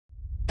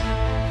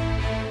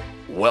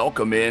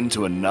Welcome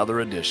into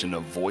another edition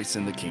of Voice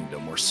in the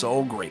Kingdom. We're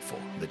so grateful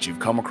that you've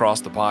come across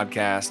the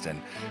podcast and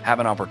have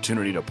an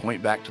opportunity to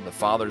point back to the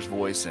Father's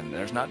voice. And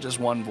there's not just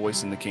one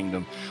voice in the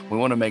kingdom. We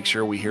want to make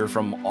sure we hear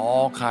from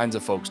all kinds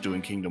of folks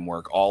doing kingdom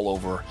work all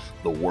over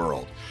the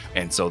world.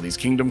 And so these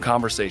kingdom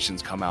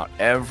conversations come out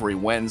every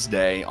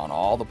Wednesday on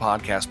all the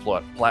podcast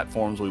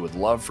platforms. We would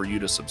love for you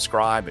to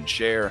subscribe and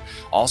share.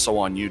 Also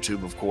on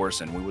YouTube, of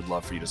course, and we would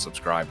love for you to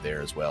subscribe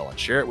there as well and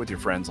share it with your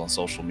friends on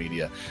social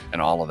media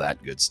and all of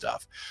that good stuff.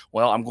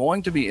 Well, I'm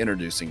going to be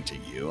introducing to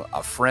you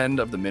a friend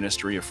of the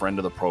ministry, a friend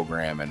of the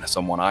program, and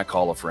someone I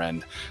call a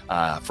friend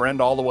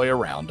all the way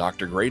around,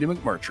 Dr. Grady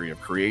McMurtry of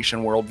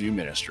Worldview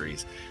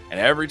Ministries. And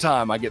every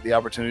time I get the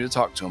opportunity to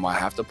talk to him, I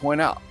have to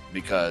point out,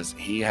 because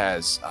he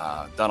has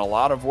done a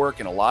lot of work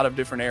in a lot of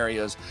different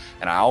areas,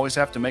 and I always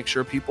have to make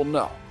sure people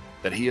know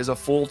that he is a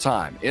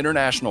full-time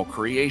international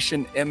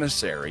creation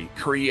emissary,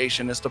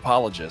 creationist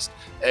apologist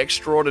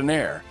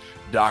extraordinaire,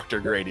 Dr.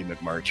 Grady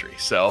McMurtry.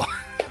 So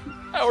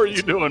how are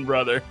you doing,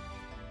 brother?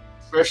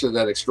 Especially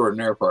that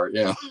extraordinaire part,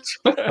 yeah.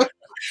 I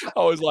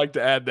always like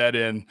to add that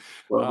in.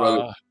 Well,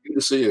 brother, good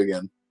to see you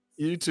again.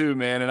 You too,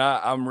 man. And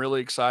I'm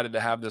really excited to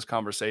have this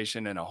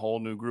conversation and a whole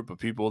new group of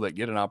people that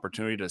get an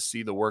opportunity to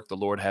see the work the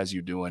Lord has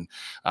you doing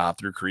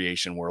through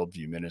Creation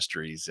Worldview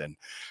Ministries. And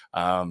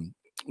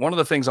one of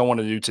the things I want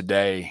to do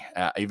today,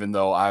 even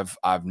though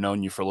I've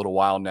known you for a little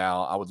while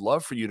now, I would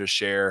love for you to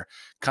share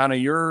kind of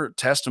your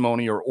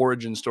testimony or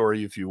origin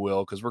story, if you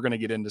will, because we're going to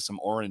get into some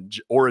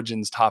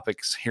origins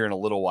topics here in a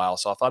little while.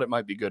 So I thought it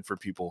might be good for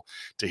people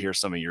to hear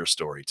some of your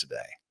story today.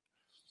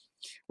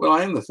 Well,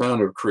 I am the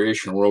founder of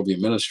Creation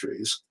Worldview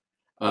Ministries.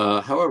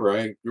 However,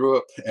 I grew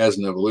up as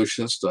an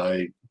evolutionist.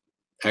 I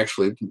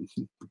actually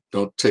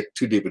don't take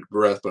too deep a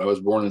breath, but I was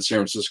born in San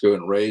Francisco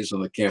and raised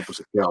on the campus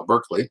of Cal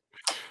Berkeley.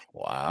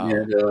 Wow.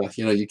 And,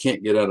 you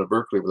can't get out of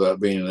Berkeley without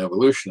being an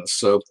evolutionist.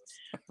 So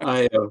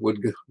I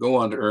would go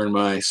on to earn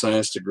my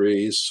science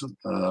degrees,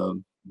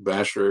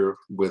 bachelor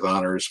with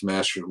honors,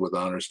 master's with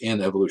honors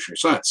in evolutionary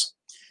science.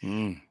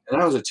 And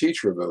I was a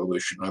teacher of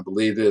evolution. I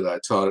believed it. I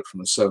taught it from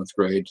the 7th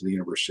grade to the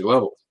university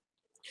level.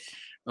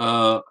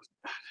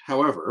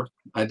 However,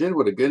 I did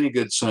what any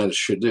good scientist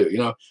should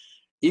do.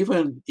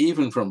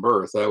 Even from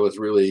birth, I was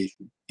really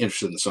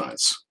interested in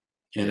science.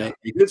 And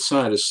a good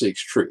scientist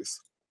seeks truth.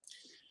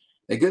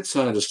 A good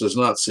scientist does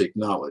not seek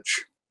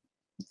knowledge,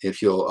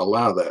 if you'll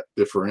allow that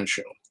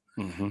differential.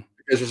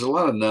 Because there's a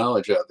lot of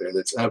knowledge out there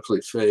that's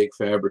absolutely fake,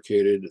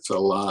 fabricated, it's a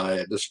lie,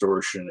 a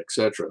distortion,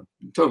 etc.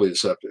 Totally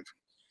deceptive.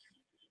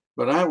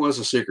 But I was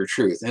a seeker of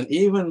truth. And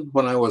even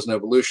when I was an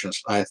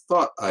evolutionist, I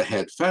thought I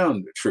had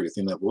found the truth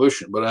in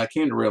evolution, but I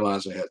came to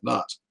realize I had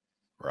not.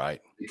 Right.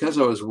 Because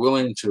I was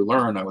willing to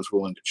learn, I was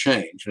willing to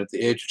change. And at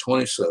the age of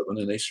 27,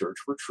 in a search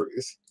for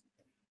truth,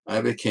 I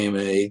became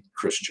a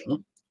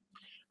Christian.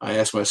 I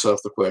asked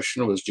myself the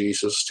question, was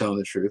Jesus telling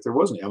the truth or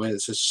wasn't he? I mean,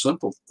 it's a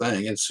simple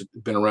thing. It's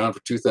been around for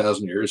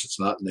 2,000 years. It's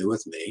not new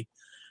with me.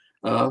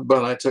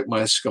 But I took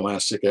my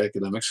scholastic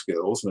academic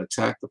skills and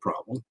attacked the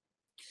problem.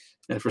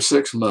 And for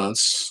 6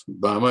 months,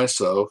 by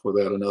myself,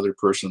 without another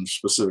person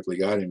specifically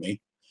guiding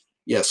me,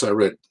 yes, I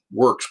read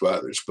works by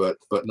others, but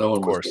no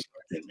one was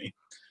directing me.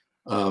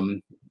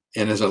 And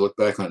as I look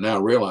back on it now,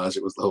 I realize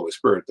it was the Holy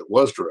Spirit that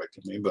was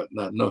directing me, but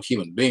no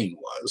human being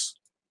was.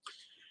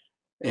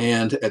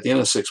 And at the end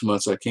of 6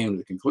 months, I came to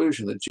the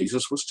conclusion that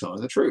Jesus was telling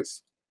the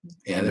truth.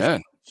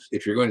 And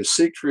if you're going to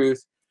seek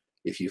truth,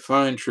 if you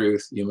find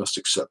truth, you must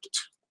accept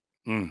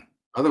it.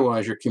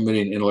 Otherwise, you're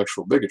committing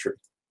intellectual bigotry.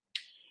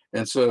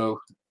 And so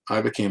I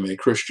became a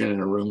Christian in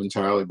a room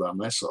entirely by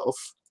myself.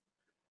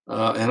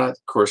 And I,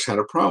 of course, had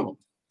a problem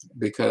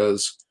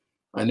because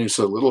I knew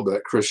so little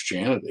about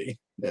Christianity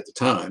at the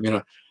time.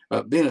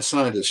 Being a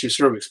scientist, you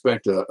sort of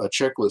expect a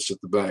checklist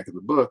at the back of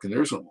the book, and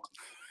there isn't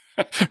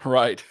one.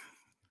 Right.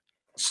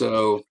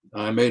 So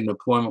I made an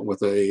appointment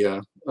with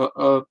a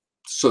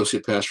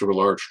associate pastor of a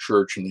large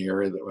church in the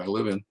area that I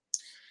live in.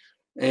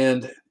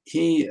 And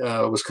he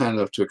was kind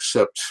enough to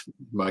accept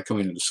my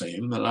coming in to see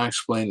him. And I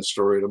explained the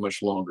story at a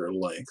much longer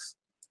length.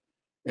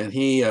 And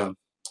he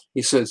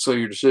said, "So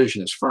your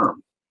decision is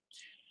firm?"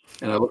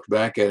 And I looked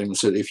back at him and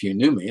said, "If you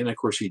knew me," and of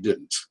course he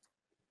didn't.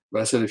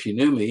 But I said, "If you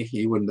knew me,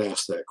 you wouldn't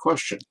ask that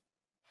question."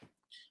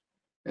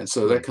 And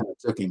so that kind of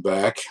took him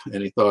back,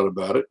 and he thought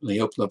about it, and he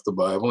opened up the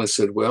Bible and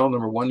said, "Well,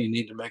 number one, you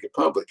need to make it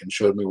public," and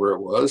showed me where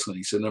it was. And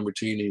he said, "Number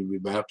two, you need to be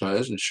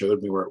baptized," and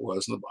showed me where it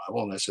was in the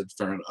Bible. And I said,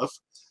 "Fair enough."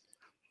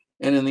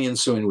 And in the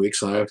ensuing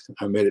weeks, I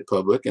made it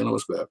public and I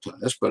was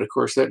baptized. But of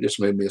course, that just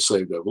made me a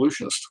saved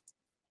evolutionist.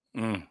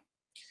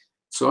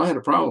 So I had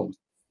a problem.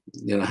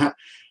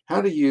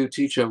 How do you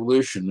teach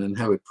evolution and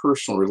have a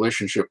personal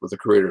relationship with the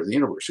creator of the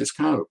universe? It's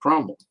kind of a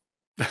problem.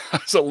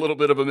 It's a little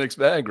bit of a mixed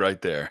bag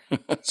right there.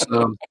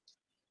 So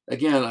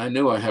again, I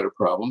knew I had a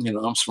problem.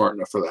 I'm smart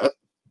enough for that.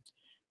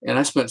 And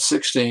I spent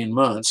 16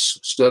 months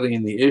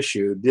studying the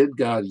issue. Did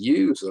God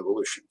use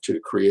evolution to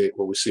create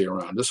what we see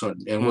around us?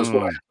 And was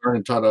what I learned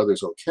and taught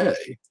others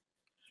okay?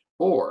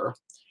 Or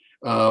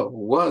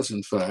Was,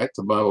 in fact,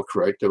 the Bible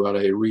correct about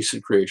a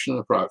recent creation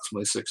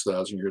approximately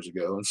 6,000 years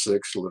ago in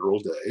 6 literal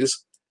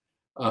days.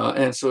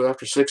 And so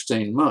after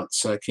 16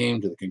 months, I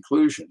came to the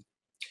conclusion,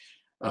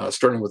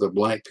 starting with a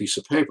blank piece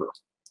of paper,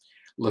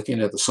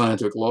 looking at the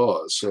scientific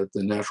laws, at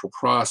the natural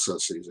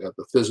processes, at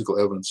the physical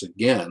evidence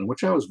again,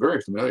 which I was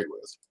very familiar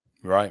with,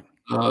 Right.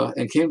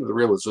 and came to the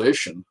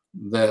realization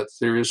that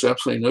there is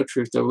absolutely no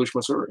truth to evolution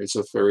whatsoever. It's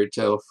a fairy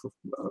tale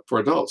for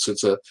adults.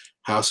 It's a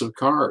house of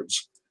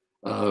cards.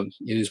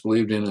 It is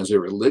believed in as a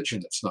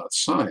religion. It's not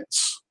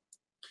science.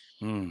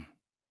 Mm.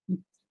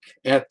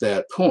 At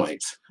that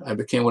point, I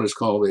became what is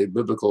called a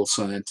biblical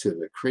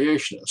scientific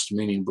creationist,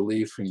 meaning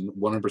belief in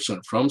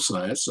 100% from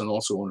science and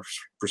also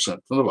 100%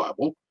 from the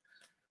Bible.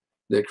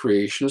 That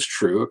creation is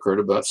true, occurred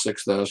about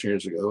 6,000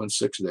 years ago in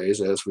 6 days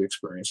as we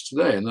experience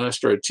today. And then I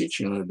started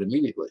teaching on it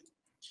immediately.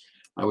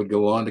 I would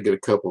go on to get a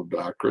couple of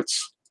doctorates.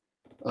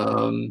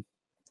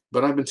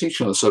 But I've been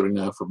teaching on the subject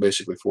now for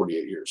basically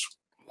 48 years.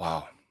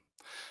 Wow.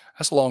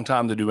 That's a long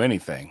time to do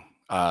anything.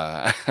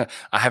 I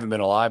haven't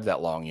been alive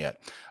that long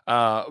yet.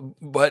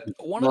 But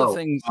one of the No,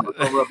 things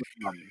don't rub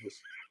it on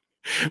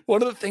me.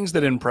 one of the things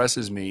that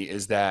impresses me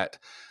is that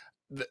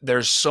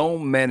there's so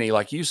many,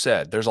 like you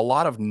said, there's a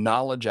lot of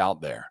knowledge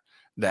out there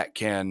that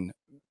can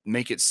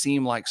make it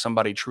seem like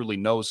somebody truly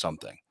knows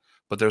something,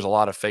 but there's a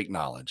lot of fake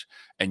knowledge.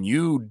 And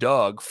you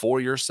dug for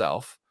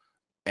yourself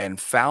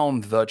and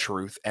found the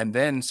truth and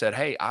then said,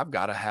 "Hey, I've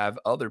got to have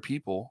other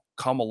people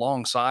come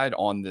alongside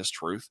on this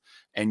truth,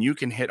 and you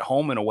can hit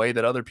home in a way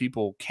that other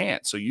people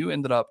can't." So you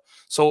ended up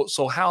so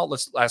how,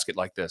 let's ask it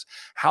like this.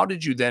 How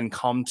did you then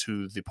come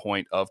to the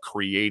point of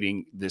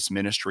creating this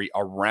ministry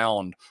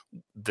around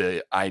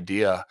the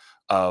idea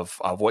of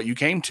what you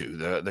came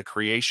to, the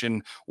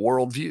creation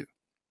worldview?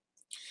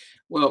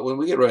 Well, when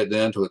we get right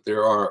down to it,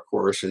 there are, of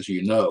course, as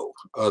you know,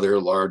 other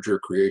larger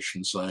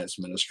creation science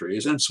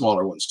ministries and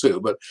smaller ones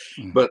too. But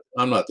Mm. but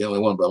I'm not the only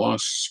one by a long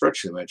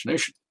stretch of the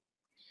imagination.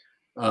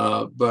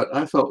 But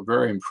I felt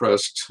very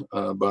impressed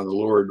by the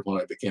Lord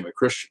when I became a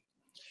Christian.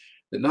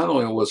 That not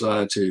only was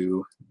I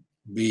to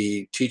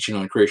be teaching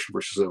on creation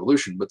versus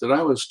evolution, but that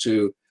I was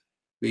to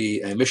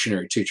be a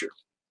missionary teacher.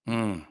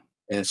 Mm.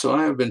 And so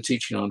I have been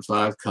teaching on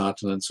 5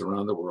 continents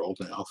around the world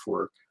now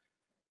for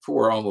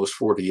almost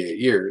 48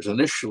 years.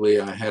 Initially,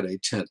 I had a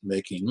tent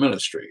making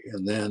ministry,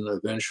 and then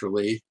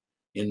eventually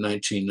in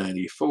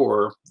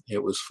 1994,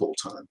 it was full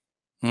time.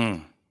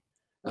 Mm.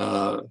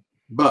 Uh,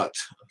 but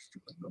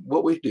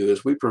what we do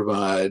is we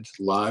provide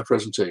live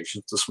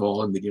presentations to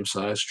small and medium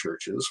sized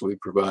churches. We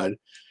provide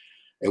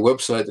a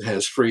website that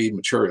has free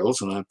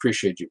materials, and I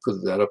appreciate you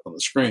putting that up on the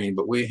screen.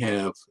 But we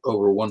have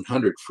over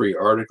 100 free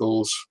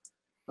articles,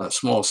 a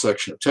small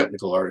section of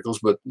technical articles,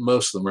 but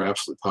most of them are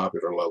absolutely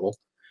popular level.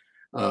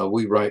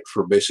 We write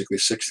for basically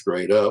 6th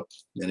grade up.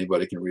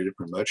 Anybody can read it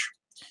pretty much.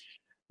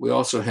 We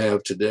also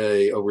have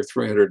today over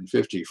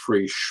 350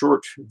 free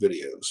short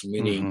videos,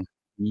 meaning Hmm.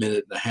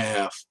 minute and a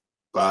half,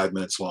 5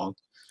 minutes long.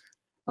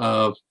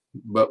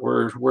 But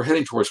we're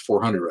heading towards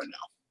 400 right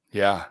now,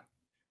 Yeah.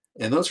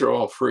 and those are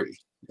all free.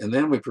 And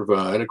then we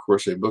provide, of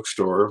course, a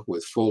bookstore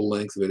with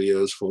full-length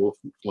videos,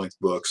 full-length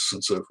books,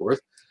 and so forth.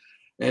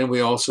 And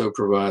we also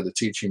provide the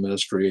teaching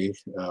ministry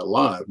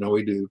live. Now,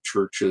 we do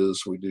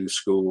churches, we do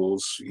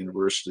schools,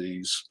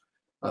 universities,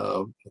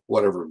 uh,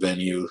 whatever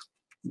venue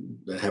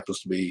that happens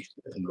to be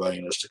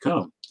inviting us to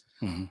come.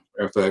 Hmm.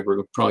 Matter of fact,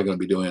 we're probably going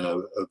to be doing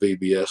a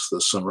VBS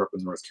this summer up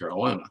in North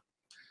Carolina.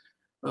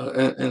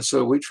 And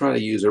so we try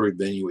to use every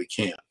venue we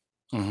can.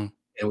 Hmm.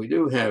 And we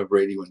do have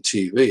radio and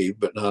TV,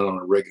 but not on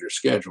a regular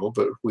schedule.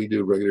 But we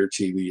do regular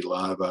TV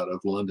live out of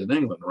London,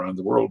 England, around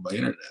the world by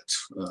internet,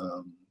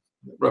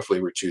 roughly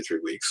every 2, 3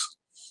 weeks.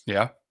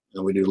 Yeah.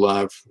 And we do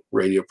live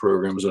radio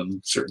programs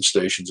on certain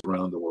stations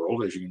around the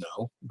world, as you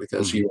know,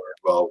 because Hmm. you are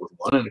involved with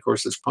one. And of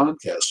course, this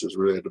podcast is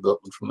really a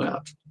development from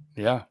that.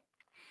 Yeah.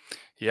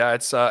 Yeah,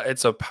 it's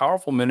a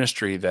powerful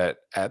ministry that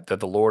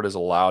the Lord has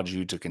allowed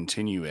you to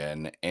continue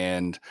in.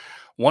 And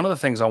one of the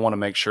things I want to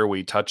make sure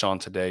we touch on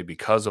today,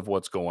 because of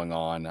what's going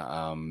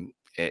on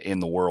in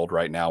the world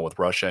right now with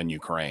Russia and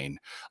Ukraine,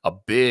 a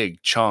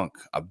big chunk,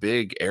 a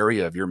big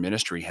area of your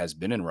ministry has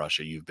been in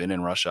Russia. You've been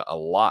in Russia a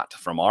lot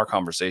from our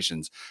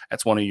conversations.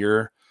 That's one of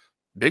your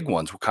big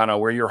ones, kind of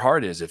where your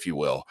heart is, if you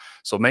will.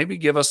 So maybe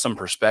give us some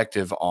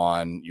perspective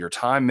on your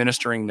time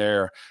ministering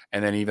there,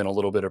 and then even a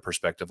little bit of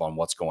perspective on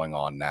what's going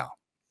on now.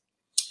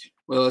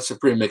 Well, it's a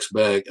pretty mixed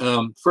bag.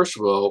 First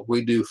of all,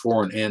 we do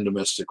foreign and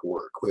domestic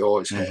work. We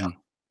always have.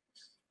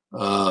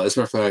 Hmm. As a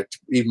matter of fact,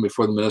 even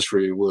before the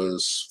ministry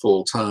was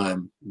full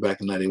time,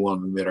 back in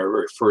 '91, we made our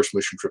very first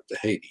mission trip to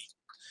Haiti.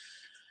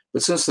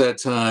 But since that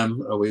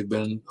time, we've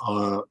been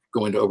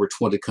going to over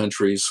 20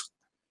 countries.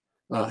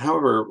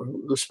 However,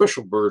 the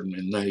special burden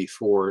in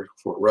 '94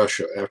 for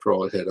Russia, after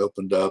all, it had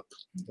opened up,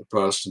 the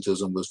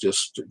Protestantism was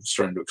just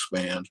starting to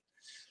expand.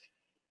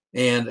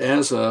 And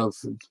as of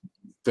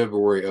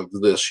February of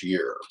this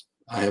year,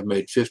 I have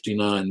made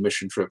 59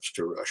 mission trips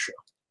to Russia.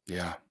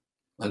 Yeah.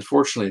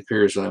 Unfortunately, it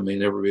appears I may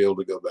never be able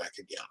to go back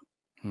again,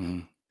 Hmm.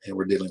 and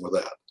we're dealing with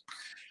that.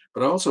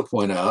 But I also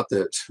point out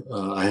that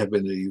I have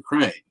been to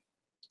Ukraine.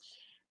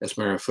 As a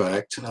matter of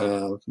fact,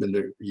 I've been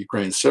to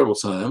Ukraine several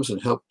times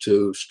and helped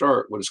to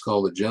start what is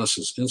called the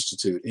Genesis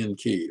Institute in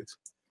Kyiv.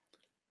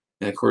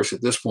 And of course,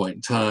 at this point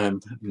in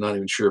time, I'm not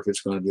even sure if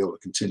it's going to be able to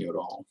continue at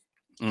all.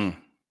 Mm.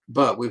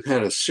 But we've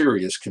had a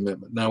serious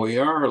commitment. Now, we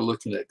are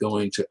looking at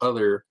going to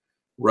other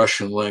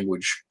Russian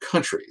language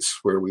countries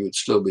where we would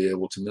still be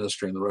able to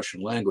minister in the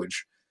Russian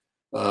language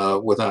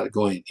without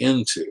going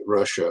into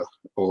Russia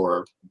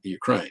or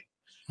Ukraine.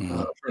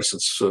 Mm-hmm. For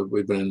instance,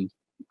 we've been in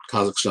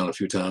Kazakhstan a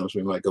few times.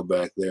 We might go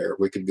back there.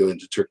 We could go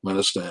into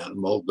Turkmenistan,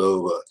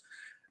 Moldova.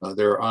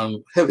 There are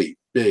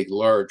big,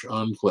 large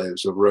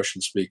enclaves of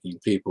Russian-speaking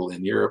people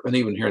in Europe and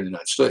even here in the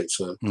United States.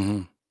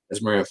 Mm-hmm.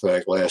 As a matter of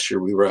fact, last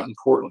year we were out in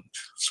Portland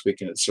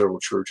speaking at several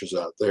churches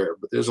out there.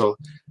 But there's a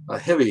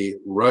heavy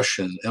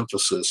Russian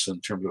emphasis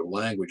in terms of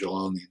language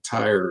along the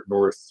entire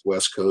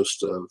northwest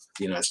coast of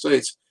the United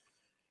States.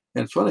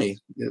 And funny,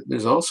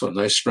 there's also a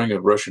nice string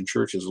of Russian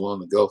churches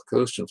along the Gulf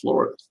Coast in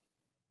Florida.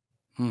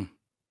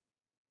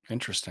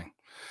 Interesting.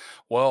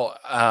 Well,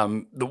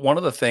 one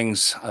of the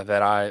things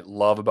that I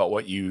love about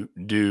what you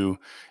do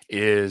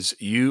is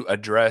you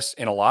address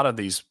in a lot of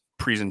these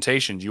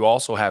presentations, you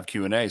also have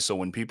Q&A. So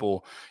when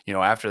people,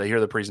 after they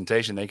hear the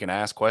presentation, they can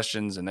ask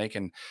questions and they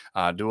can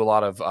do a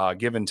lot of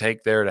give and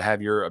take there to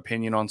have your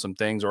opinion on some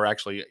things, or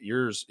actually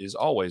yours is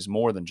always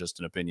more than just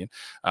an opinion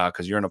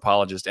because you're an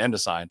apologist and a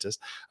scientist.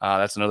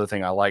 That's another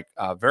thing I like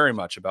very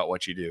much about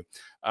what you do.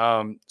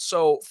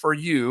 So for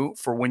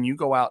when you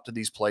go out to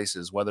these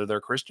places, whether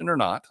they're Christian or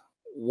not,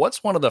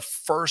 what's one of the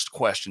first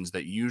questions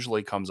that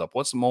usually comes up?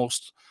 What's the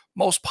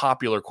most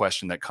popular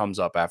question that comes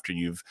up after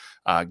you've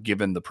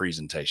given the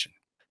presentation?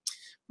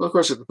 Well, of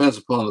course, it depends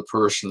upon the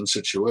person and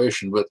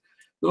situation, but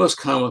the most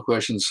common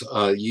questions,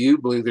 you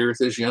believe the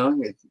Earth is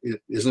young?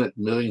 Isn't it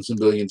millions and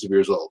billions of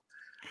years old?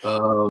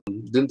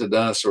 Didn't the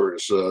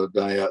dinosaurs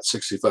die out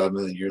 65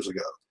 million years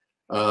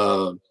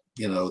ago?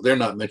 They're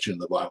not mentioned in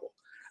the Bible.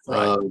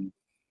 Right.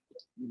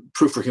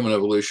 Proof for human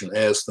evolution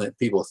as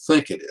people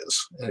think it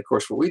is. And of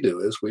course, what we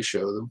do is we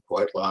show them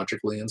quite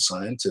logically and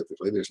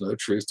scientifically there's no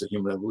truth to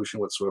human evolution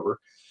whatsoever.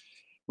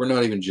 We're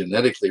not even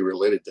genetically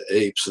related to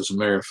apes. As a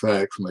matter of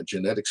fact, from a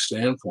genetic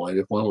standpoint,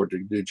 if one were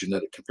to do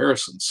genetic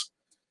comparisons,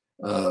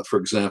 for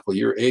example,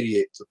 you're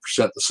 88%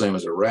 the same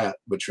as a rat,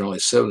 but you're only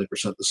 70%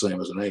 the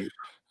same as an ape.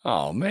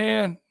 Oh,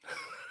 man.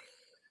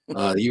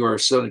 You are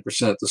 70%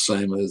 the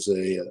same as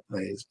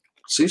a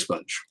sea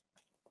sponge.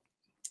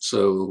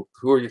 So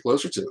who are you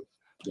closer to?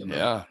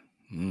 Yeah.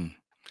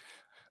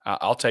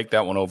 I'll take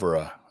that one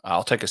over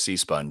I'll take a sea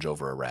sponge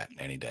over a rat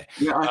any day.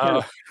 Yeah,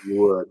 I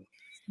would.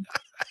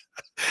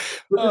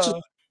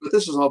 But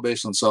this is all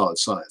based on solid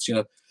science.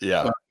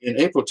 Yeah.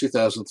 In April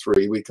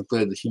 2003, we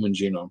completed the Human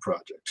Genome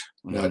Project.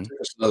 Now, it took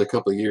us another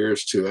couple of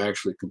years to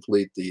actually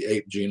complete the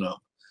ape genome.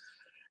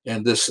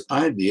 And this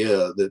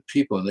idea that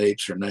people and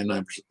apes are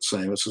 99% the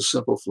same is a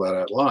simple,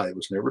 flat-out lie. It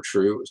was never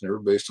true. It was never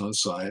based on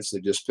science.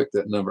 They just picked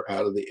that number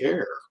out of the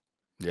air.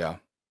 Yeah.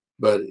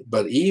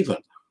 But even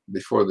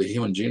before the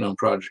Human Genome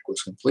Project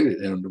was completed,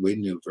 and we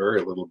knew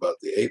very little about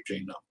the ape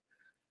genome,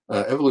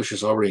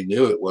 evolutionists already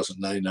knew it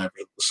wasn't 99%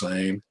 the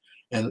same.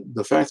 And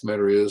the fact of the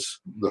matter is,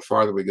 the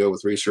farther we go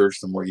with research,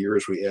 the more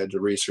years we add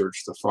to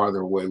research, the farther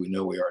away we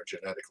know we are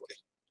genetically.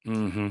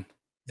 Mm-hmm.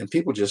 And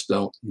people just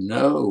don't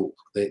know.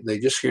 They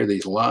just hear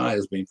these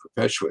lies being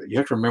perpetuated. You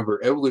have to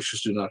remember,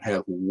 evolutionists do not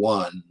have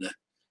one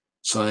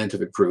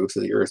scientific proof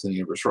that the Earth and the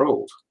universe are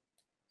old.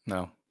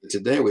 No.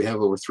 Today, we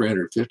have over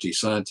 350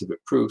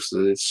 scientific proofs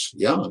that it's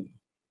young.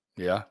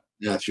 Yeah.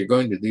 Now, if you're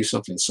going to do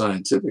something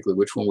scientifically,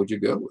 which one would you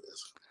go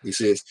with? You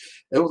see,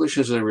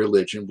 evolution is a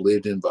religion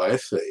believed in by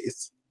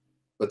faith,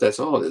 but that's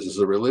all it is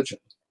a religion.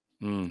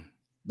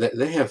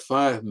 They have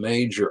 5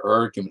 major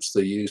arguments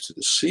they use to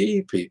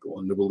deceive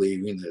people into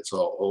believing that it's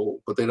all old,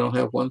 but they don't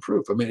have one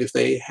proof. I mean, if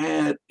they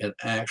had an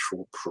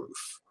actual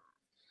proof,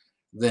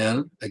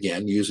 then,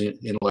 again, using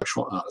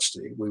intellectual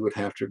honesty, we would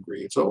have to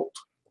agree it's old.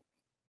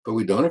 But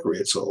we don't agree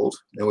it's old,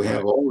 and we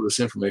have all of this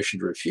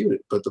information to refute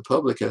it, but the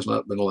public has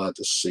not been allowed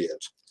to see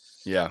it.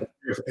 Yeah.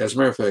 As a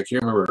matter of fact, you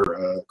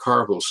remember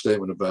Carville's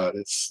statement about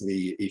it's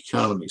the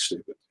economy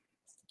stupid.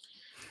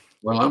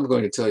 Well, I'm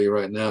going to tell you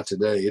right now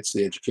today, it's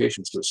the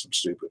education system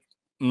stupid.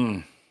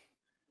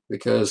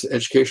 Because the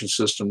education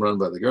system run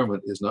by the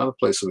government is not a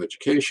place of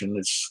education.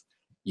 It's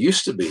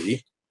used to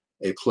be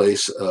a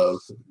place of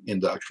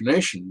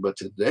indoctrination, but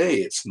today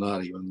it's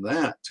not even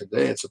that.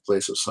 Today it's a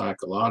place of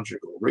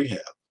psychological rehab.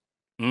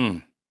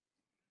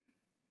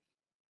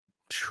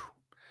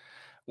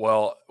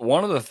 Well,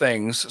 one of the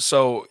things,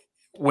 so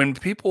when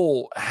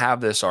people have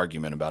this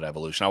argument about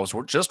evolution, I was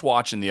just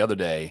watching the other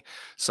day,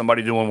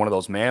 somebody doing one of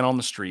those man on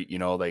the street,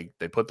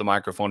 they put the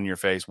microphone in your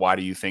face. Why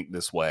do you think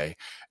this way?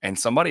 And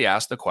somebody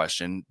asked the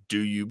question, do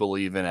you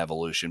believe in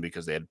evolution?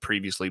 Because they had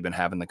previously been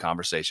having the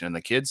conversation, and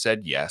the kid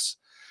said yes.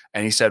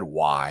 And he said,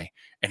 why?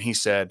 And he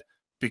said,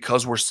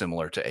 because we're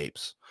similar to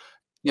apes.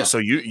 Yeah. So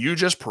you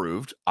just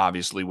proved,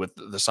 obviously, with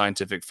the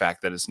scientific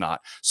fact that it's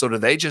not. So do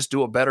they just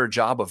do a better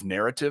job of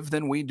narrative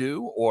than we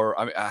do? Or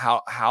I mean,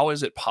 how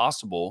is it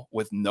possible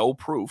with no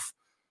proof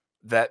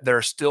that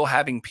they're still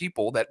having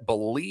people that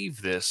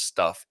believe this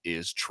stuff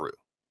is true?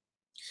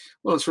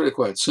 Well, it's really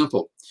quite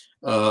simple.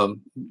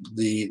 Um,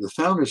 the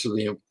founders of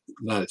the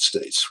United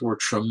States were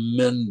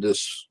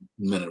tremendous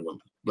men and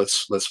women.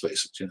 Let's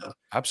face it.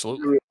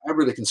 Absolutely. I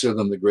really consider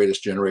them the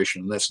greatest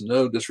generation, and that's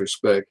no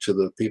disrespect to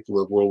the people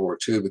of World War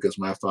II, because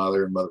my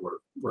father and mother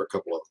were a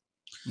couple of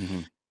them.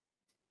 Hmm.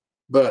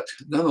 But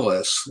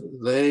nonetheless,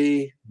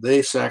 they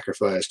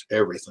sacrificed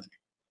everything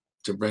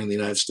to bring the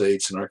United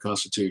States and our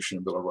Constitution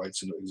and Bill of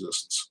Rights into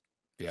existence.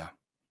 Yeah.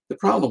 The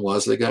problem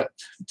was they got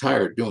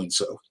tired doing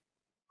so,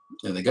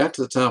 and they got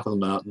to the top of the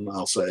mountain,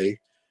 I'll say,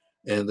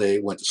 and they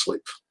went to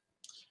sleep.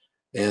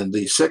 And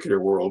the secular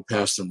world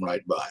passed them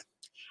right by.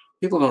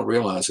 People don't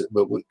realize it,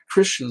 but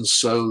Christians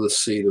sow the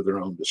seed of their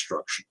own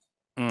destruction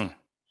Mm.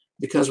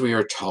 because we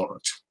are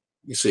tolerant.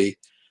 You see,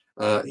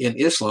 in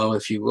Islam,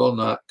 if you will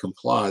not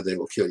comply, they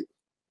will kill you.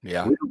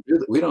 Yeah. We don't do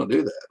that. We don't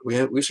do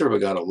that. We serve a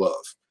God of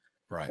love.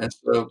 Right. And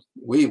so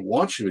we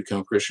want you to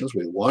become Christians.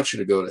 We want you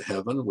to go to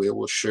heaven. We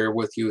will share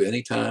with you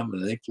anytime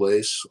and any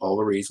place, all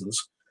the reasons.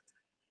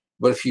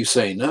 But if you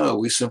say no,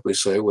 we simply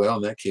say, well,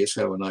 in that case,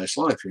 have a nice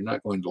life. You're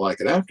not going to like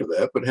it after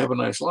that, but have a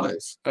nice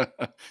life.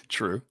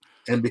 True.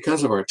 And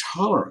because of our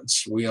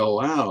tolerance, we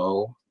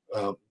allow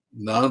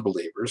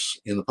non-believers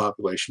in the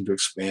population to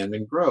expand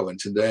and grow. And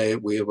today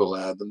we have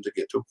allowed them to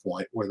get to a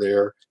point where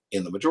they're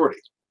in the majority.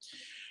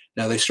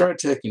 Now, they started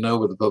taking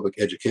over the public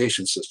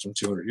education system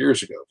 200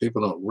 years ago.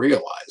 People don't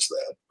realize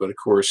that. But of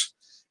course,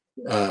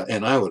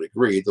 and I would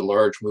agree, the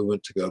large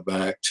movement to go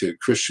back to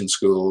Christian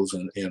schools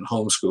and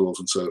homeschools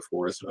and so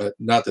forth,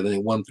 not that any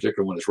one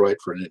particular one is right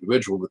for an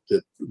individual, but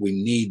that we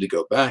need to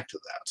go back to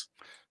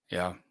that.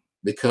 Yeah.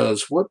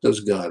 Because what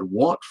does God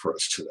want for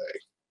us today?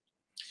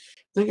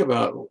 Think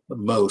about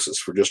Moses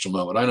for just a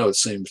moment. I know it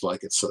seems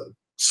like it's a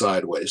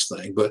sideways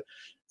thing, but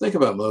think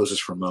about Moses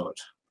for a moment.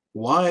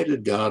 Why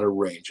did God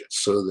arrange it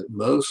so that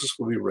Moses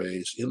will be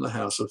raised in the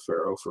house of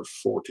Pharaoh for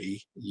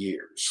 40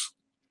 years?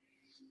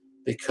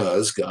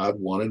 Because God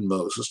wanted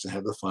Moses to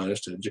have the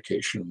finest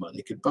education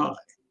money could buy.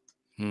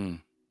 Hmm.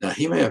 Now,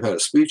 he may have had a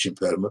speech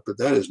impediment, but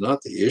that is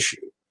not the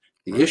issue.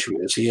 The Right.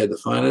 issue is he had the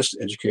finest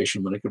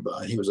education money could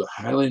buy. He was a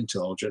highly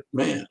intelligent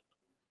man.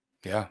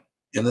 Yeah.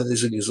 And that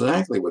is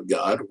exactly what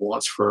God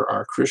wants for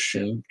our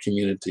Christian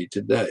community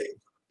today.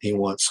 He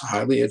wants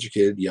highly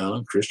educated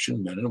young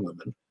Christian men and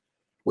women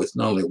with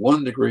not only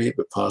one degree,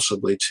 but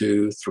possibly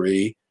 2,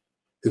 3,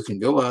 who can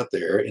go out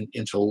there and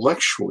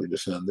intellectually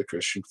defend the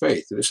Christian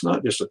faith. And it's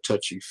not just a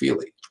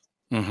touchy-feely.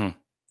 Hmm.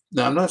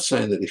 Now, I'm not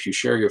saying that if you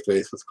share your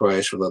faith with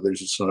Christ with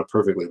others, it's not a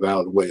perfectly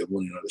valid way of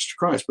winning others to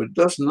Christ, but it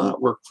does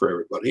not work for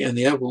everybody. And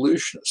the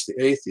evolutionist,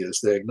 the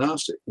atheist, the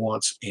agnostic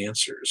wants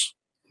answers.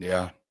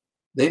 Yeah.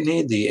 They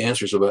need the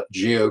answers about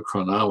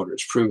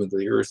geochronometers proving that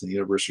the Earth and the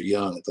universe are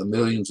young, that the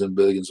millions and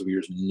billions of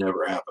years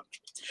never happened.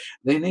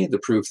 They need the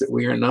proof that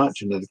we are not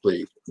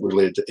genetically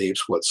related to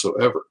apes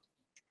whatsoever.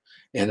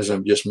 And as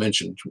I've just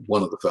mentioned,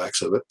 one of the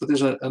facts of it, but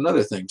there's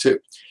another thing too.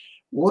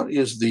 What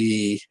is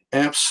the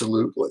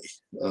absolutely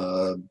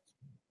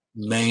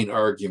main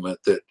argument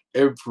that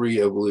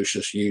every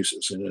evolutionist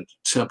uses in an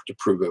attempt to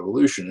prove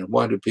evolution? And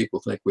why do people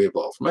think we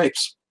evolved from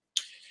apes?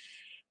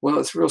 Well,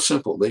 it's real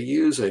simple. They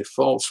use a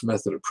false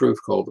method of proof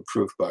called the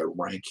proof by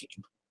ranking.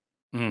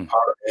 Mm.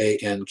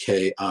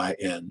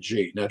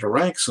 ranking. Now, to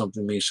rank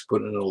something means to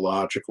put it in a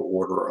logical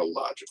order or a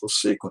logical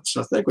sequence.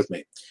 Now, think with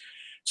me.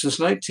 Since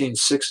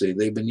 1960,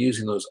 they've been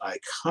using those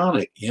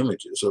iconic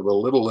images of a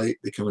little ape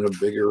becoming a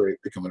bigger ape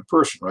becoming a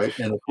person, right?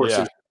 And of course, Yeah.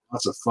 there's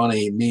lots of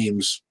funny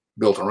memes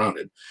built around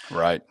it.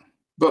 Right.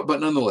 But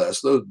nonetheless,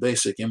 those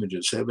basic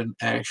images have been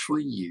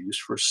actually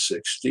used for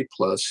 60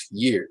 plus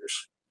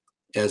years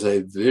as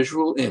a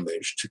visual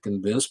image to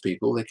convince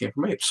people they came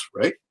from apes,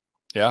 right?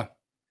 Yeah.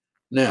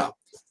 Now,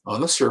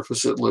 on the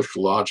surface, it looks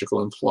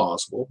logical and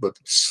plausible, but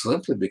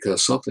simply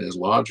because something is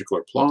logical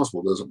or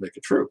plausible doesn't make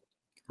it true.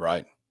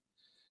 Right.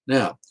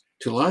 Now,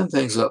 to line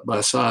things up by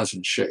size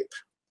and shape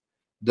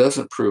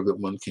doesn't prove that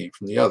one came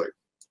from the other.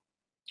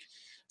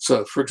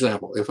 So, for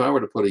example, if I were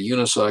to put a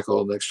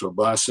unicycle next to a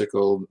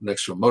bicycle,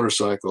 next to a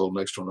motorcycle,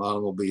 next to an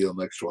automobile,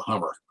 next to a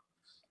Hummer,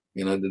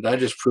 did I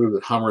just prove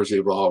that Hummers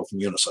evolved from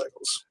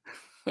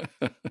unicycles?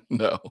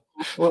 No.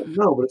 Well,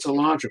 no, but it's a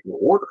logical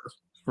order.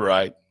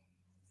 Right.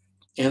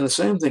 And the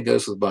same thing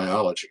goes with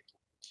biology.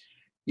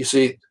 You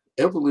see,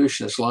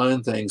 evolutionists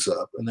line things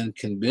up and then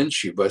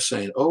convince you by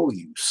saying, oh,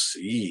 you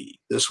see,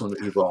 this one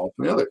evolved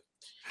from the other.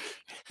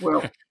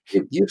 Well,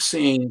 you've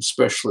seen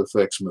special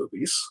effects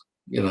movies,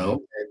 Mhm.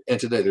 and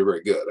today they're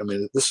very good. I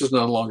mean, this is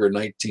no longer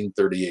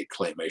 1938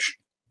 claymation.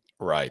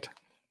 Right.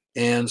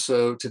 And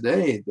so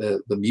today,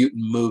 the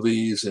mutant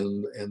movies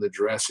and the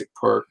Jurassic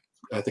Park,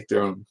 I think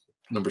they're on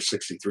number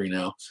 63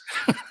 now.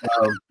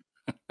 Um,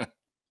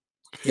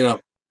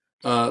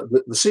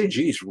 the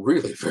CG is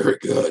really very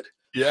good,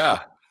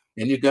 Yeah.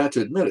 and you've got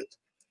to admit it.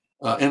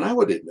 And I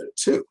would admit it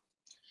too.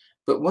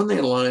 But when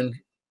they line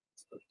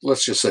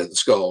let's just say the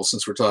skull,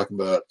 since we're talking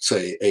about,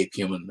 say,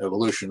 ape-human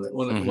evolution, that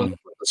when Hmm. the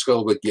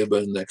skull of a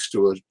gibbon next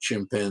to a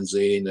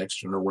chimpanzee, next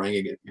to an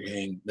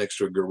orangutan, next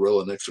to a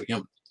gorilla, next to a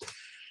human,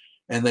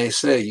 and they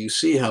say, you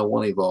see how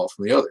one evolved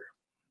from the other.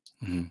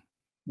 Hmm.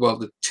 Well,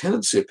 the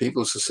tendency of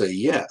people is to say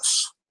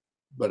yes,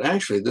 but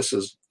actually this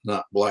is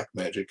not black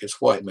magic, it's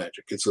white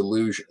magic, it's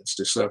illusion, it's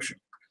deception.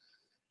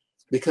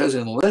 Because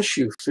unless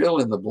you fill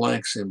in the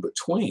blanks in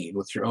between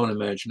with your own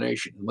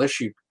imagination, unless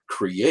you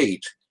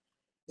create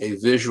a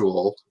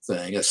visual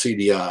thing, a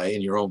CDI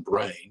in your own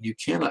brain, you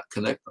cannot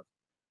connect them.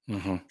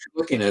 Hmm. What you're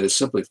looking at is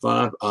simply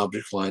 5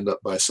 objects lined up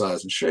by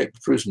size and shape.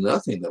 It proves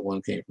nothing that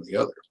one came from the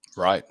other.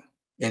 Right.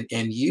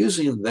 And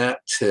using that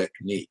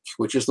technique,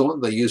 which is the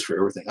one they use for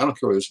everything. I don't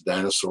care whether it's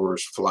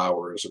dinosaurs,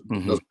 flowers, it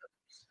Hmm. doesn't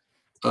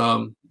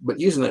but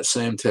using that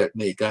same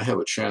technique, I have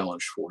a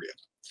challenge for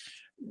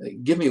you.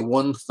 Give me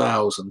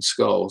 1,000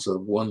 skulls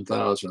of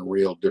 1,000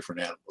 real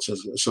different animals.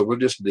 So we'll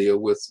just deal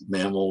with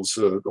mammals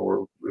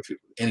or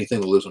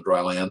anything that lives on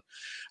dry land.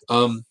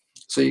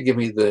 So you give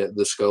me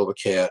the skull of a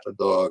cat, a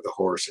dog, a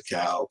horse, a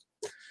cow,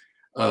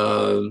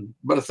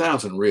 but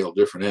 1,000 real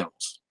different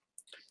animals.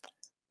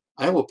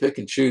 I will pick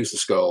and choose the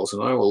skulls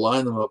and I will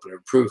line them up and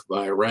improve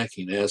by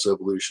ranking as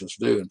evolutionists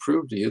do and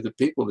prove to you that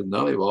people did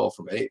not evolve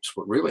from apes.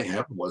 What really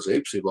happened was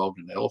apes evolved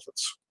into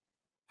elephants.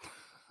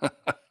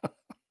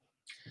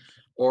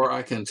 Or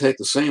I can take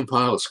the same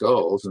pile of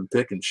skulls and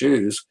pick and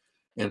choose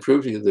and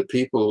prove to you that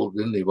people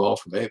didn't evolve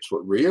from apes.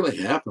 What really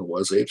happened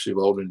was apes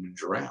evolved into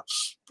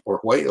giraffes or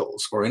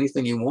whales or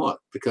anything you want.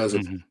 Because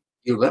if Hmm.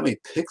 you let me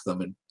pick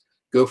them and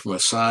go from a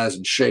size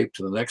and shape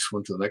to the next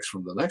one, to the next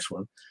one, to the next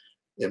one,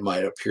 it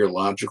might appear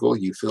logical.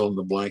 You fill in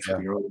the blanks with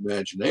Yeah. your own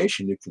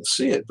imagination, you can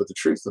see it. But the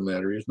truth of the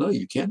matter is, no,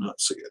 you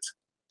cannot see it.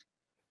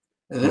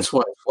 And Mm. that's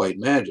why it's white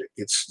magic.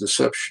 It's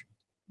deception.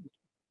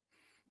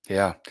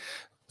 Yeah.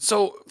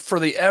 So for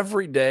the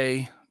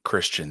everyday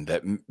Christian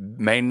that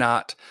may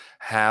not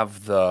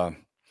have the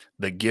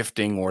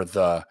gifting or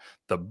the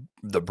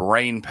the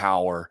brain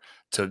power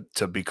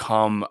to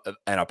become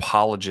an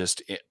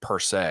apologist per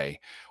se,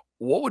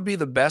 what would be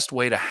the best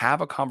way to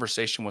have a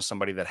conversation with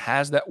somebody that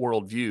has that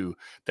worldview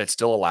that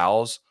still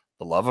allows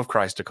the love of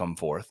Christ to come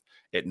forth,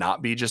 it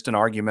not be just an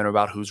argument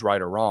about who's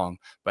right or wrong,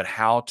 but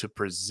how to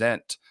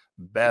present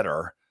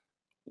better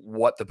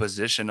what the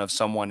position of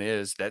someone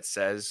is that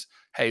says,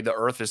 hey, the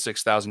earth is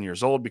 6,000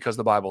 years old because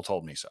the Bible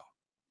told me so.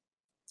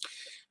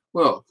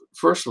 Well,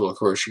 first of all, of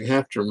course, you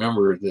have to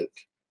remember that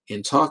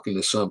in talking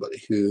to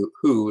somebody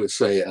who is,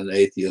 say, an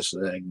atheist,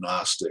 an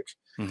agnostic,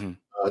 Hmm.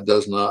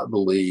 does not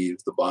believe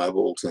the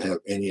Bible to have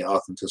any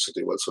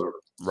authenticity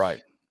whatsoever,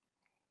 Right.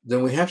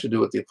 then we have to do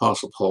what the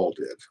Apostle Paul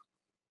did.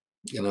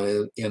 You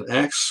know, in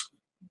Acts,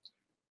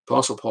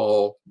 Apostle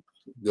Paul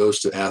goes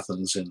to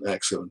Athens in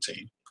Acts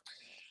 17.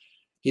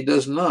 He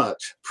does not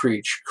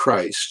preach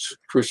Christ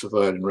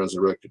crucified and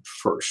resurrected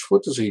first.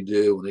 What does he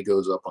do when he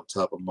goes up on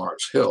top of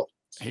Mars Hill?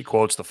 He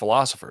quotes the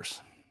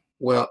philosophers.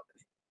 Well,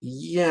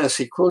 yes,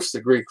 he quotes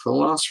the Greek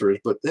philosophers,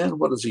 but then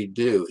what does he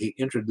do? He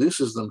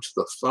introduces them to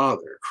the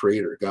Father,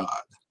 Creator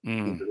God,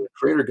 Mm. the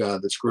Creator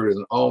God that's greater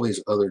than all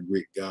these other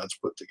Greek gods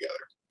put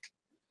together.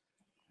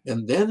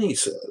 And then he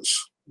says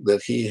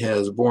that he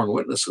has borne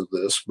witness of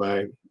this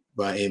by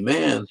a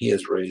man he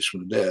has raised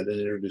from the dead and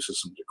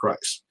introduces him to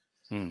Christ.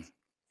 Mm.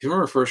 If you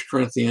remember First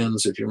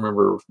Corinthians, if you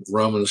remember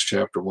Romans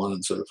chapter 1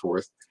 and so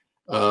forth,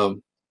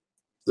 um,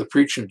 the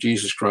preaching of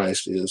Jesus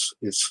Christ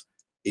it's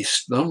a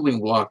stumbling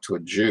block to a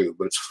Jew,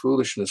 but it's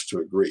foolishness to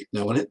a Greek.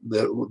 Now, when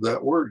that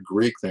word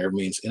Greek there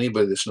means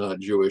anybody that's not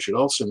Jewish, it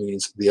also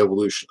means the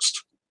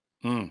evolutionist,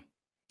 Mm.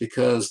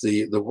 because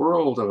the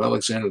world of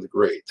Alexander the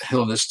Great, the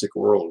Hellenistic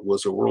world,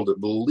 was a world that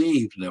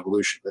believed in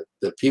evolution,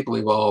 that people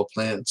evolved,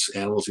 plants,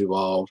 animals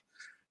evolved,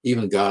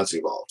 even gods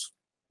evolved,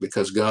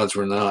 because gods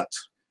were not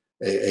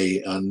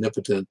a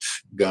omnipotent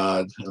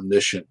God,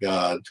 omniscient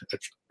God,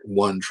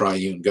 one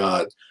triune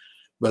God,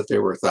 but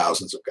there were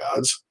thousands of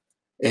gods.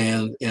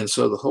 And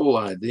so the whole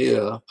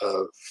idea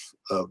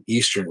of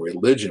Eastern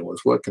religion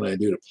was, what can I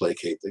do to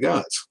placate the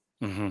gods?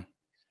 Hmm.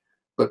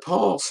 But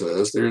Paul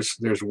says there's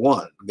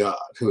one God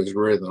who is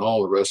greater than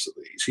all the rest of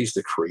these. He's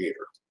the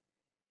creator.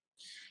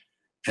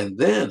 And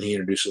then he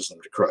introduces them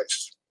to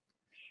Christ.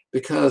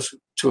 Because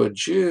to a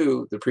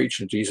Jew, the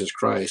preaching of Jesus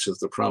Christ as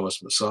the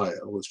promised Messiah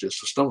was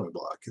just a stumbling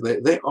block.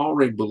 They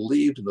already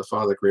believed in the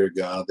Father, Creator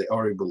God. They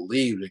already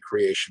believed in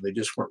creation. They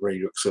just weren't ready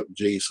to accept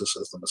Jesus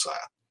as the Messiah.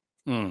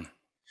 Mm.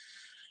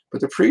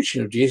 But the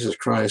preaching of Jesus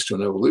Christ to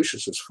an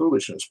evolutionist is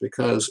foolishness,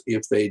 because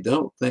if they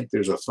don't think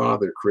there's a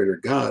Father,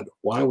 Creator God,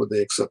 why would they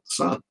accept the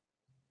Son?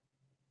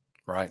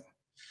 Right.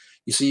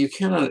 You see, you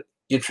cannot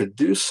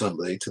introduce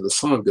somebody to the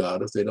Son of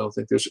God if they don't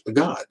think there's a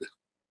God.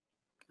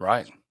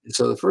 Right. And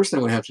so the first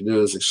thing we have to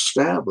do is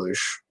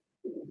establish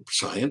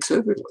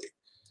scientifically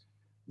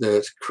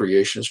that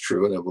creation is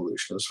true and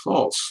evolution is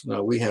false.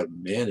 Now, we have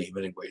many,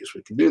 many ways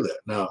we can do that.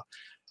 Now,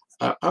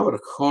 I would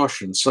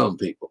caution some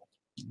people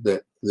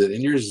that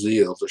in your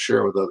zeal to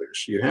share with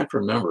others, you have to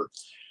remember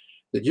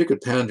that you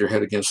could pound your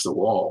head against the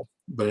wall,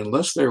 but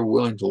unless they're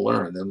willing to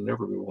learn, they'll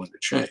never be willing to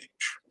change.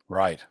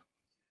 Right.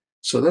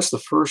 So that's the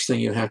first thing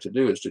you have to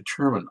do is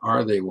determine,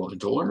 are they willing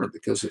to learn?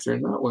 Because if they're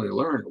not willing to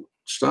learn,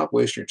 stop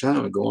wasting your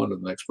time and go on to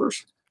the next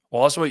person.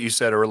 Well, that's what you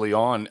said early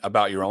on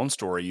about your own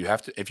story. You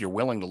have to, if you're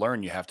willing to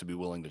learn, you have to be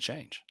willing to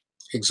change.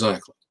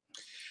 Exactly.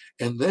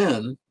 And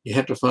then you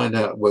have to find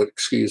out what,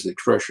 excuse the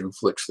expression,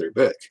 flicks their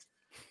beak.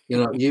 You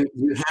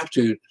have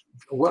to,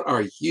 what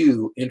are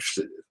you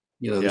interested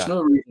in? There's Yeah.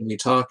 no reason to be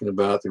talking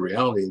about the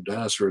reality of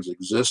dinosaurs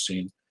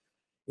existing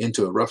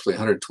into roughly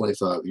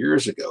 125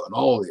 years ago and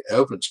all the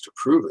evidence to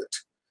prove it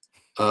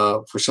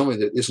for somebody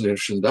that isn't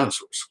interested in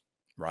dinosaurs.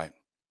 Right.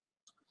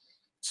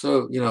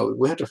 So,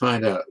 we have to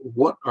find out,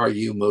 what are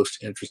you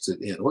most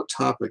interested in? What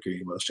topic are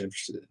you most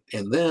interested in?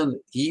 And then,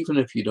 even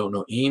if you don't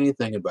know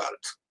anything about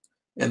it,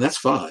 and that's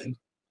fine,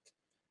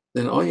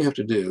 then all you have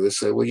to do is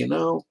say,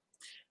 well,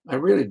 I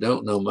really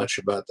don't know much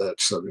about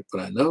that subject,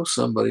 but I know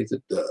somebody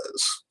that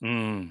does.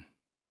 Mm.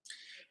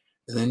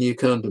 And then you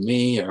come to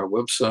me, our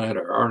website,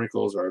 our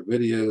articles, our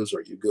videos,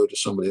 or you go to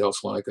somebody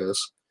else like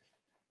us,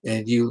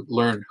 and you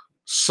learn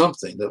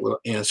something that will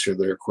answer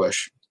their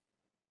question.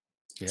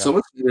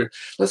 So Yeah.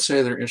 let's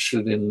say they're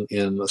interested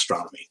in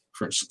astronomy,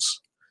 for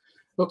instance.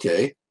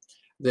 Okay,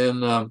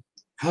 then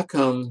how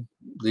come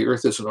the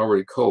Earth isn't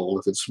already cold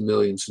if it's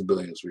millions and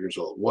billions of years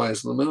old? Why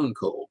is the moon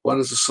cold? Why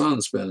does the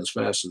sun spin as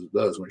fast as it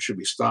does when it should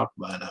be stopped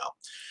by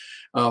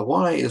now?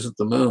 Why isn't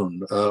the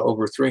moon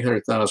over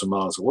 300,000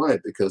 miles away?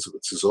 Because if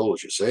it's as old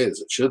as you say it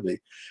is, it should be.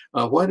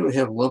 Why do we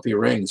have lumpy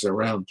rings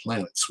around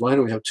planets? Why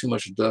do we have too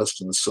much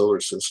dust in the solar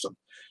system?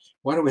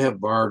 Why do we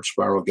have barred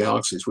spiral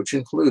galaxies, which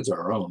includes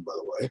our own, by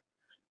the way?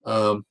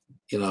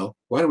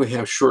 Why do we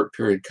have short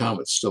period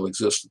comets still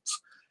existent?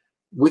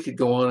 We could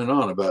go on and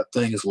on about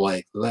things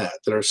like that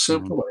are Mhm.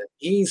 simple and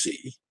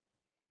easy,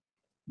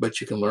 but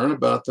you can learn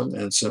about them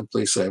and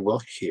simply say, well,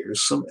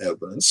 here's some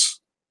evidence.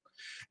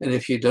 And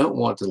if you don't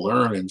want to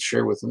learn and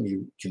share with them,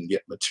 you can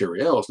get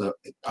materials. Now,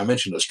 I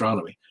mentioned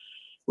astronomy.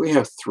 We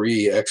have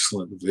 3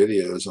 excellent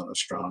videos on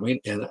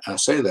astronomy, and I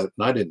say that,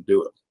 and I didn't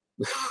do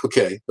it.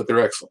 Okay, but they're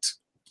excellent.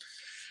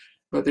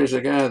 But there's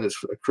a guy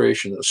that's a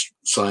creationist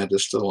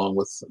scientist, along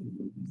with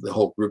the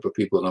whole group of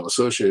people that I'm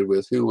associated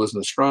with, who was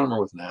an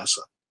astronomer with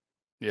NASA.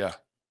 Yeah.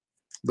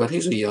 But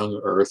he's a young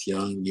Earth,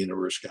 young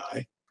universe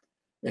guy.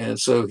 And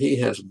so he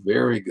has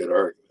very good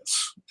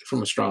arguments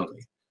from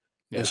astronomy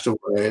as Yeah. to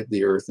why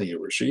the Earth and the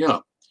universe are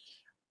young.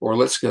 Or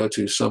let's go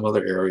to some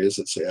other areas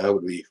that say I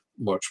would be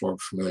much more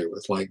familiar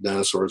with, like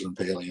dinosaurs and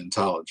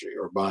paleontology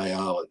or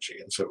biology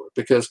and so forth.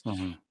 Because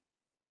Mhm.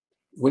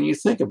 when you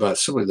think about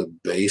simply the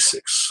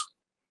basics,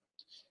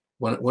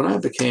 when I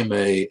became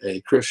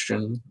a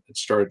Christian and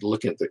started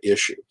looking at the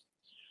issue,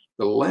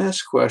 the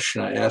last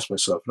question I asked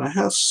myself, now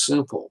how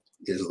simple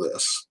is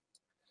this?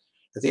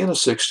 At the end of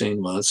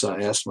 16 months, I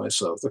asked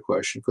myself the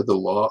question, could the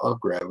law of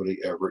gravity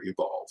ever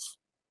evolve?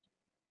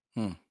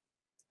 Hmm.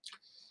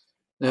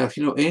 Now, if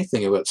you know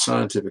anything about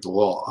scientific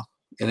law,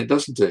 and it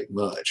doesn't take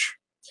much,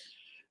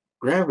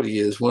 gravity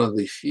is one of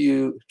the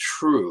few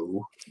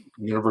true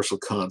universal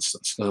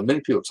constants. Now,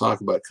 many people talk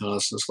about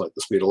constants like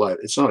the speed of light.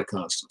 It's not a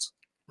constant.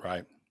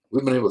 Right.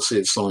 We've been able to see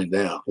it slowing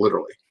down,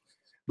 literally.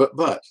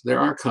 But there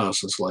are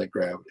constants like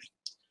gravity.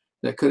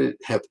 Now, could it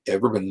have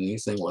ever been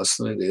anything less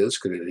than it is?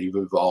 Could it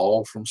even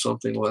evolve from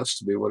something less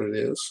to be what it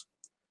is?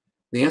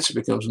 The answer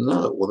becomes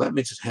no. Well, that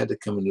means it had to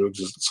come into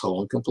existence whole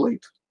and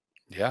complete.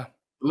 Yeah.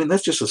 I mean,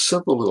 that's just a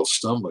simple little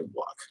stumbling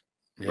block,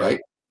 Yeah.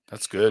 right?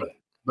 That's good.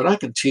 But I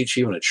can teach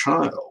even a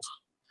child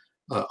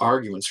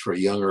arguments for a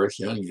young Earth,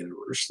 young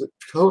universe that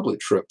totally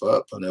trip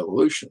up an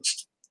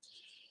evolutionist.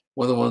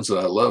 One of the ones that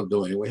I love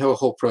doing, we have a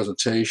whole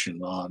presentation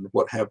on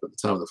what happened at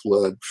the time of the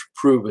flood,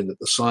 proving that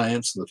the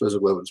science and the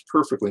physical evidence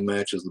perfectly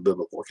matches the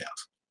biblical account.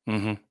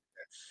 Mhm.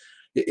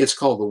 It's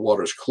called the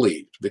waters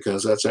cleaved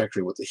because that's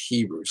actually what the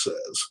Hebrew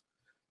says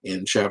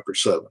in chapter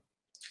 7.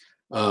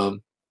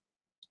 Um,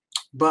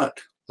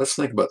 but let's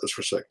think about this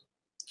for a second.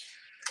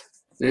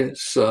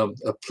 There's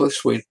a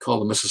place we call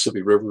the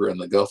Mississippi River in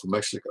the Gulf of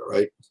Mexico,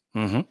 right?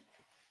 Mhm.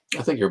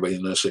 I think everybody in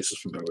the United States is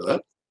familiar with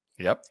that.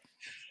 Yep.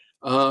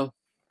 Uh,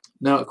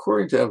 Now,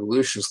 according to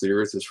evolutionists, the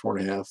Earth is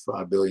 4.5,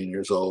 5 billion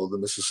years old. The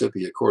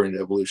Mississippi, according to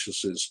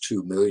evolutionists, is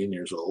 2 million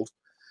years old.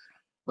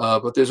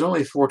 But there's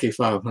only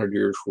 4,500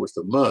 years worth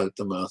of mud at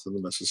the mouth of the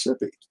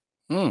Mississippi.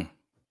 Mm.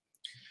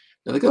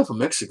 Now, the Gulf of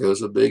Mexico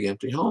is a big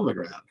empty hole in the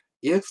ground.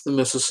 If the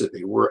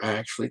Mississippi were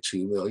actually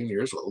 2 million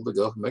years old, the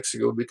Gulf of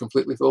Mexico would be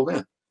completely filled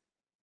in.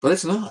 But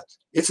it's not.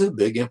 It's a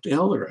big empty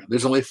hole in the ground.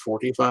 There's only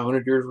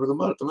 4,500 years worth of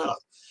mud at the mouth.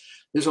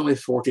 There's only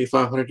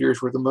 4,500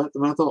 years worth of mud at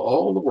the mouth of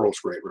all the world's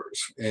great rivers.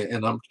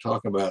 And I'm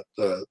talking about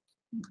the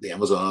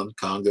Amazon,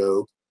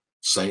 Congo,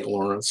 St.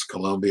 Lawrence,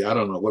 Columbia. I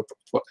don't know what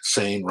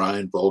Seine,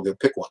 Rhine, Volga,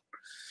 pick one.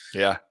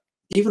 Yeah.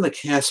 Even the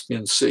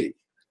Caspian Sea,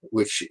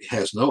 which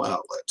has no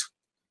outlet.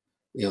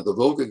 The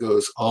Volga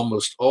goes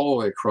almost all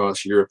the way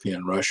across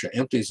European Russia,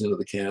 empties into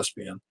the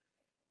Caspian.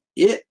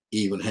 It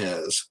even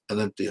has an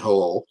empty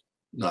hole,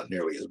 not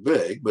nearly as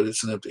big, but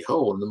it's an empty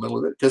hole in the middle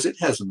of it because it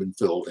hasn't been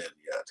filled in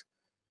yet.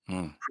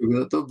 Mm. Proving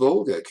that the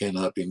Volga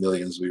cannot be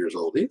millions of years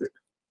old either.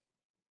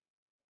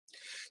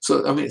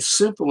 So, I mean,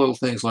 simple little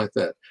things like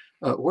that.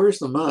 Where's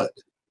the mud?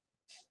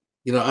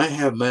 I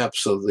have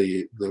maps of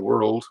the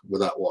world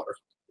without water.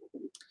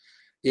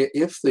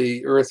 If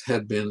the Earth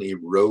had been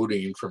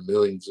eroding for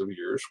millions of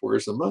years,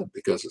 where's the mud?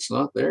 Because it's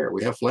not there.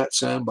 We have flat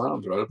sand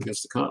bottoms right up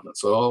against the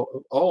continents,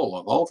 all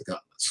along all the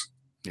continents.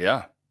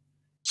 Yeah.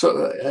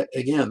 So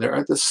again, there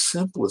are the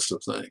simplest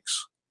of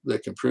things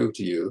that can prove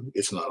to you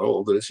it's not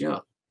old, that it's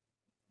young.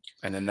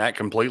 And then that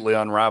completely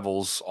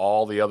unravels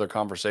all the other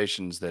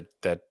conversations that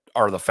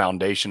are the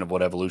foundation of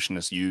what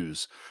evolutionists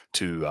use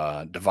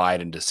to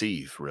divide and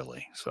deceive,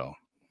 really. So,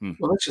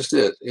 Well, that's just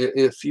it.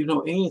 If you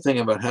know anything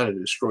about how to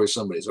destroy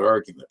somebody's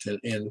argument,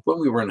 and when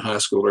we were in high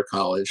school or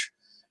college,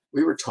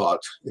 we were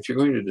taught if you're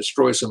going to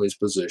destroy somebody's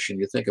position,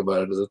 you think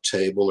about it as a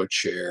table, a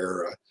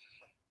chair,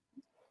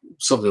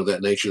 something of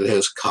that nature that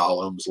has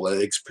columns,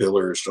 legs,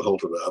 pillars to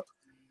hold it up.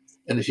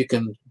 And if you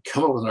can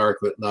come up with an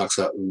argument that knocks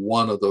out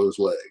one of those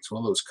legs,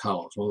 one of those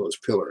columns, one of those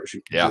pillars,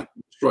 you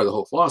destroy the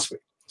whole philosophy.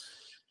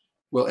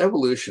 Well,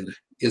 evolution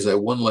is a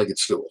one-legged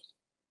stool.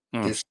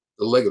 It's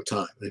the leg of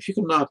time. And if you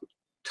can knock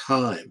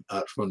time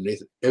out from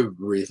underneath it,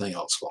 everything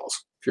else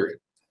falls, period.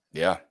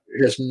 Yeah.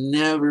 There has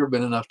never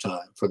been enough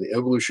time for the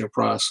evolutionary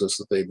process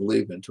that they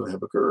believe in to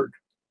have occurred.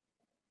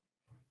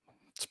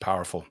 It's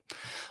powerful.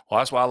 Well,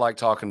 that's why I like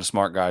talking to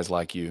smart guys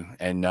like you.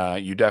 And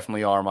you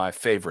definitely are my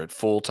favorite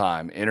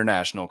full-time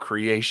international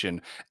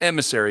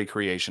emissary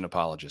creation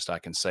apologist. I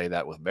can say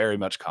that with very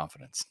much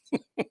confidence.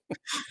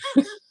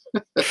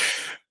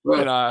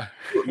 Well,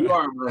 you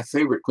are my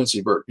favorite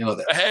Quincy Burt. You know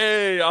that.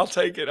 Hey, I'll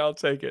take it. I'll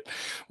take it.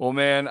 Well,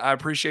 man, I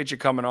appreciate you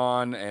coming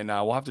on, and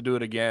we'll have to do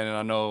it again. And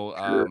I know,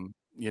 Sure.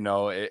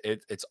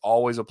 it's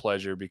always a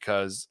pleasure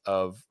because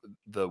of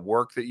the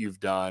work that you've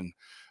done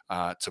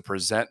to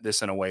present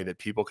this in a way that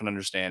people can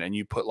understand. And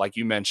you put, like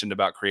you mentioned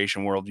about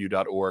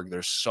creationworldview.org,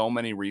 there's so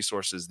many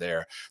resources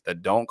there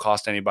that don't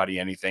cost anybody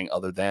anything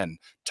other than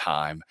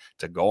time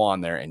to go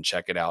on there and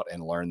check it out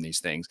and learn these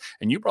things.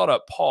 And you brought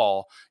up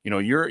Paul.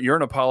 You're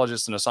an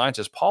apologist and a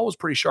scientist. Paul was a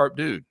pretty sharp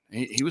dude.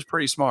 He was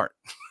pretty smart.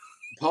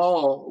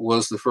 Paul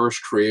was the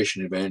first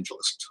creation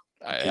evangelist.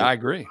 I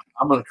agree.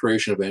 I'm a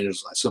creation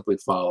evangelist. I simply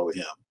follow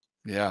him.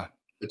 Yeah.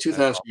 But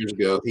 2,000 years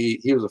ago,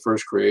 he was the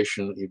first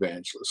creation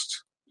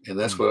evangelist. And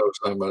that's what I was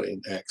talking about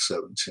in Acts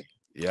 17.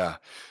 Yeah.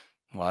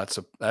 Well,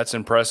 that's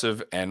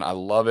impressive, and I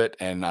love it.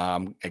 And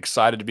I'm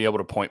excited to be able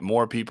to point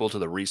more people to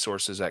the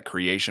resources at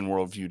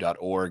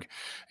creationworldview.org,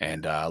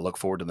 and look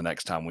forward to the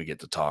next time we get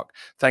to talk.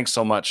 Thanks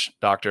so much,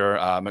 Dr.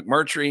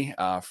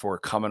 McMurtry, for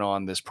coming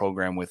on this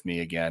program with me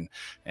again,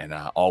 and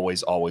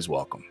always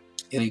welcome.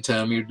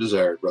 Anytime you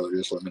desire, brother,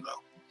 just let me know.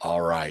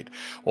 All right.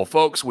 Well,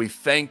 folks, we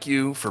thank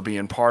you for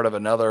being part of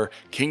another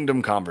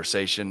Kingdom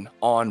Conversation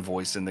on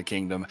Voice in the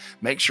Kingdom.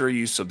 Make sure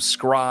you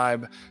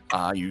subscribe,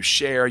 you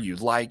share, you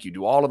like, you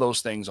do all of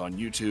those things on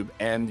YouTube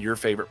and your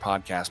favorite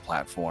podcast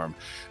platform.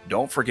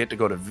 Don't forget to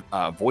go to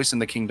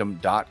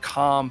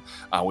voiceinthekingdom.com.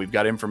 We've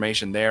got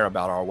information there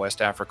about our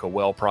West Africa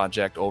well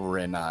project over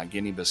in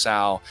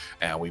Guinea-Bissau.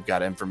 And we've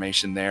got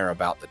information there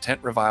about the tent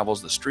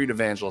revivals, the street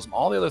evangelism,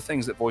 all the other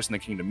things that Voice in the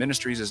Kingdom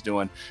Ministries is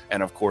doing.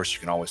 And of course,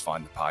 you can always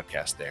find the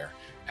podcast there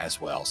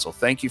as well. So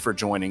thank you for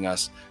joining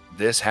us.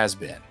 This has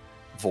been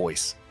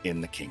Voice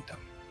in the Kingdom.